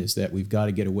agree on, is that we've got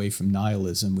to get away from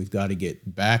nihilism. We've got to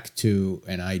get back to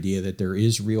an idea that there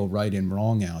is real right and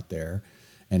wrong out there.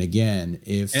 And again,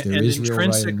 if there is real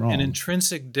right and wrong, an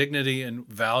intrinsic dignity and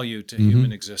value to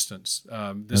human existence.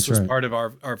 This was part of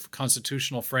our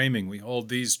constitutional framing. We hold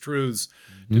these truths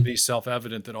to be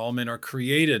self-evident, that all men are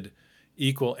created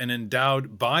equal and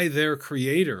endowed by their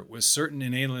creator with certain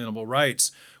inalienable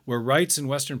rights, where rights in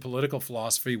Western political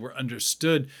philosophy were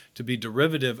understood to be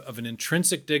derivative of an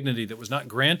intrinsic dignity that was not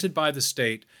granted by the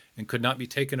state and could not be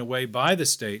taken away by the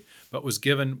state, but was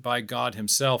given by God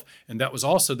himself. And that was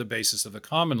also the basis of the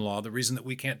common law. The reason that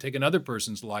we can't take another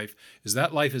person's life is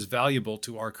that life is valuable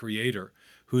to our creator,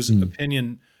 whose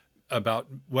opinion about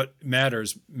what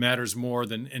matters more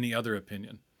than any other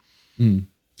opinion.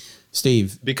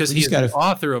 Steve, because he is the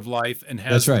author of life and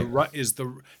has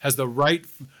the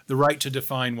right to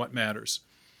define what matters.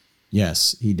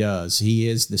 Yes, he does. He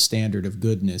is the standard of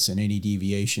goodness, and any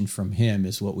deviation from him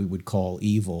is what we would call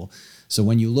evil. So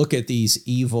when you look at these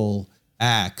evil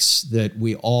acts that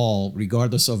we all,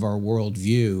 regardless of our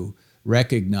worldview,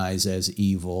 recognize as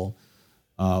evil,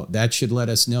 that should let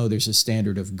us know there's a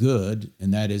standard of good,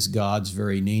 and that is God's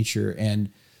very nature. And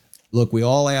look, we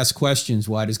all ask questions.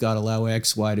 Why does God allow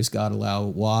X? Why does God allow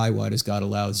Y? Why does God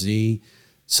allow Z?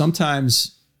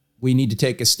 Sometimes we need to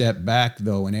take a step back,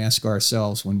 though, and ask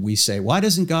ourselves when we say, why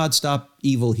doesn't God stop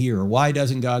evil here? Or why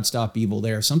doesn't God stop evil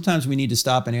there? Sometimes we need to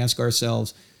stop and ask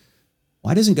ourselves,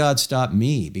 why doesn't God stop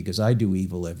me? Because I do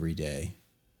evil every day.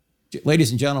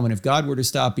 Ladies and gentlemen, if God were to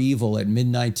stop evil at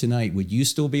midnight tonight, would you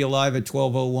still be alive at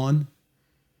 12:01?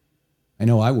 I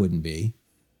know I wouldn't be.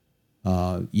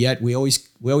 Yet we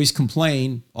always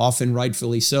complain, often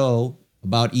rightfully so,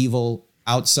 about evil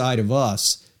outside of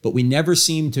us, but we never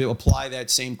seem to apply that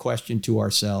same question to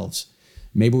ourselves.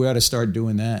 Maybe we ought to start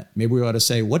doing that. Maybe we ought to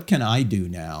say, what can I do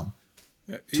now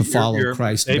to follow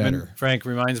Christ better? Frank,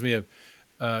 reminds me of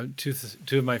two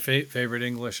of my favorite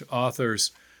English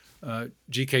authors.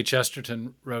 G.K.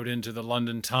 Chesterton wrote into the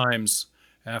London Times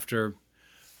after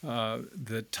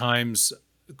the Times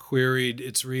queried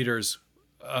its readers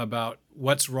about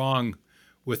what's wrong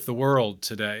with the world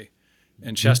today.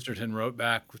 And Chesterton wrote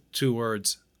back with 2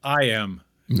 words, I am.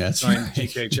 That's signed right.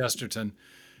 G.K. Chesterton.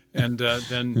 And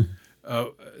then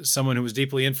someone who was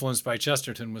deeply influenced by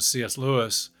Chesterton was C.S.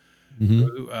 Lewis,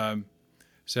 who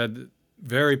said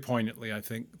very poignantly, I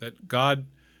think, that God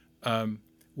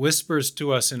whispers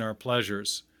to us in our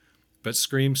pleasures, but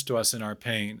screams to us in our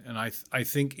pain. And I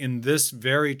think in this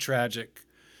very tragic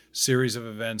series of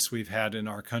events we've had in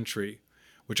our country,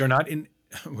 which are not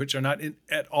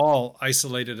at all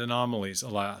isolated anomalies,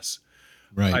 alas.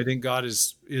 Right. I think God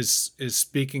is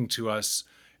speaking to us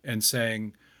and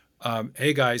saying,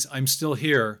 hey guys, I'm still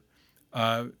here.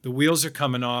 The wheels are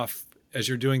coming off as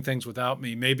you're doing things without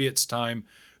me. Maybe it's time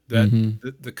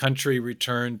that the country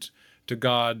returned to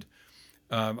God.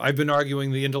 I've been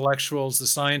arguing the intellectuals, the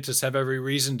scientists have every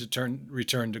reason to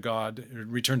return to God,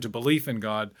 return to belief in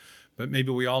God, but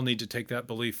maybe we all need to take that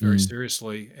belief very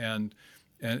seriously and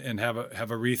have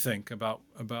a rethink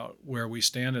about where we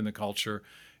stand in the culture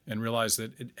and realize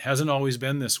that it hasn't always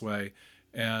been this way.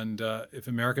 And if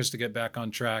America's to get back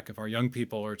on track, if our young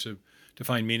people are to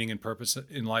find meaning and purpose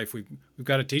in life, we've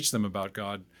got to teach them about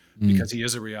God because he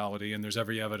is a reality, and there's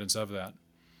every evidence of that.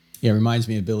 Yeah, it reminds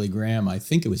me of Billy Graham. I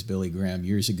think it was Billy Graham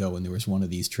years ago when there was one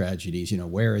of these tragedies.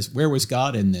 Where was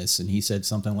God in this? And he said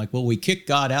something like, well, we kicked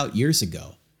God out years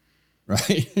ago,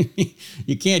 right?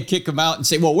 You can't kick him out and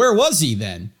say, well, where was he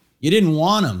then? You didn't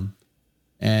want him.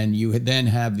 And you then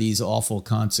have these awful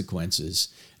consequences.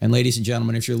 And ladies and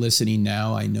gentlemen, if you're listening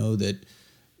now, I know that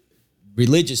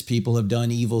religious people have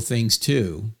done evil things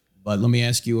too. But let me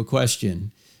ask you a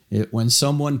question. When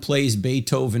someone plays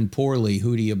Beethoven poorly,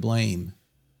 who do you blame?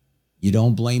 You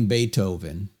don't blame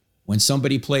Beethoven. When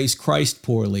somebody plays Christ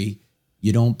poorly,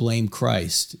 you don't blame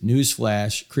Christ.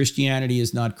 Newsflash, Christianity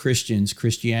is not Christians.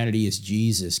 Christianity is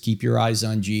Jesus. Keep your eyes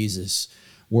on Jesus.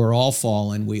 We're all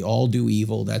fallen. We all do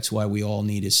evil. That's why we all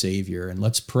need a Savior. And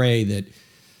let's pray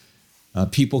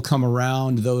that people come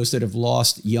around, those that have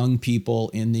lost young people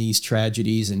in these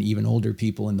tragedies and even older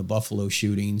people in the Buffalo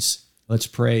shootings. Let's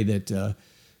pray that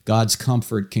God's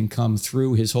comfort can come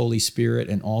through his Holy Spirit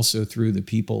and also through the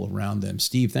people around them.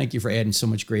 Steve, thank you for adding so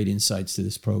much great insights to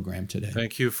this program today.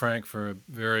 Thank you, Frank, for a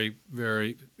very,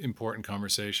 very important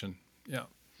conversation. Yeah.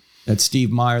 That's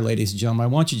Steve Meyer, ladies and gentlemen. I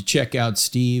want you to check out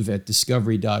Steve at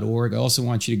discovery.org. I also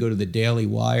want you to go to the Daily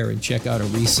Wire and check out a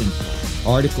recent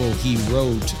article he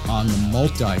wrote on the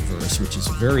multiverse, which is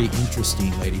very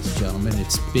interesting, ladies and gentlemen.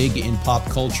 It's big in pop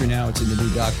culture now. It's in the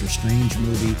new Doctor Strange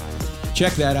movie.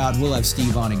 Check that out. We'll have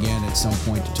Steve on again at some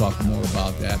point to talk more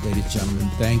about that. Ladies and gentlemen,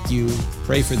 thank you.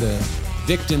 Pray for the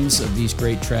victims of these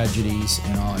great tragedies,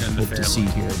 and I hope to see you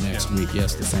here next week.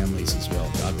 Yes, the families as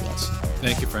well. God bless.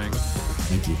 Thank you, Frank.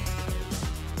 Thank you.